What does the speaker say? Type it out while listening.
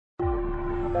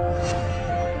Hello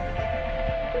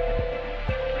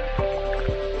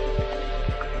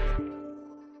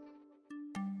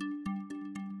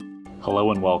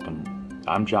and welcome.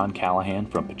 I'm John Callahan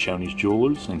from Piccioni's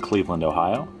Jewelers in Cleveland,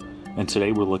 Ohio, and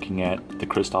today we're looking at the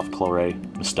Christophe Claret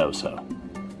Maestoso.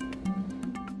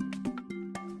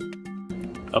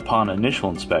 Upon initial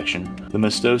inspection, the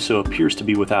Maestoso appears to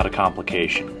be without a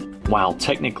complication. While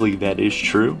technically that is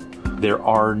true, there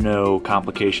are no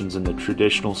complications in the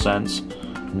traditional sense.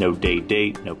 No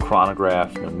date, no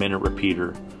chronograph, no minute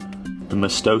repeater. The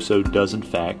Maestoso does in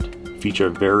fact feature a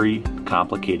very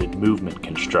complicated movement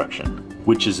construction,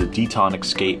 which is a detent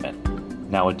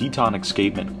escapement. Now, a detent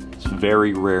escapement is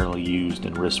very rarely used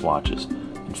in wristwatches.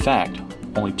 In fact,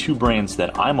 only 2 brands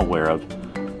that I'm aware of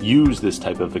use this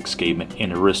type of escapement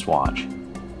in a wristwatch.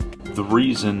 The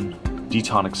reason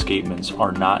detent escapements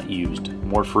are not used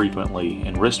more frequently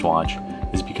in wristwatch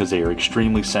is because they are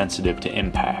extremely sensitive to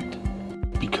impact.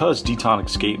 Because detent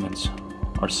escapements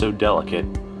are so delicate,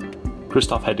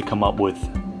 Christophe had to come up with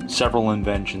several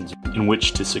inventions in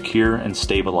which to secure and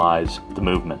stabilize the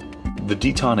movement. The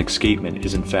detent escapement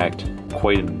is in fact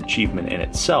quite an achievement in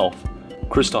itself.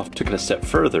 Christophe took it a step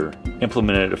further,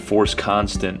 implemented a force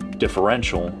constant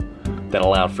differential that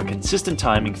allowed for consistent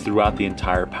timing throughout the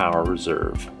entire power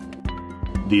reserve.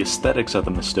 The aesthetics of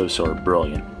the Maestoso are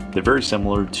brilliant. They're very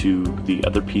similar to the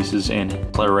other pieces in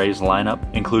Claret's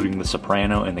lineup, including the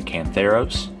Soprano and the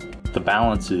Cantheros. The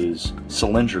balance is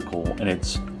cylindrical and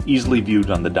it's easily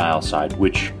viewed on the dial side,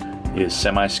 which is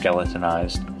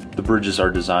semi-skeletonized. The bridges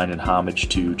are designed in homage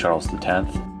to Charles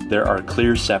X. There are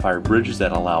clear sapphire bridges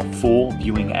that allow full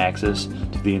viewing access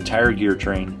to the entire gear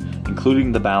train,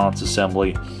 including the balance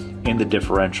assembly and the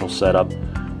differential setup.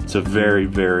 It's a very,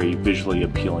 very visually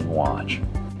appealing watch.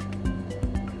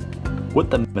 What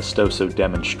the Maestoso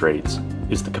demonstrates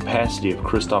is the capacity of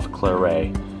Christophe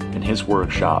Claret in his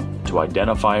workshop to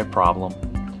identify a problem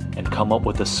and come up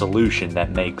with a solution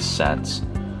that makes sense,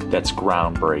 that's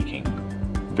groundbreaking.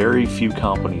 Very few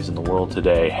companies in the world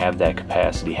today have that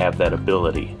capacity, have that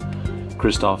ability.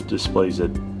 Christophe displays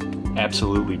it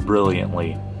absolutely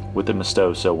brilliantly with the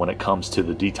Maestoso when it comes to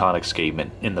the detent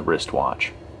escapement in the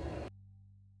wristwatch.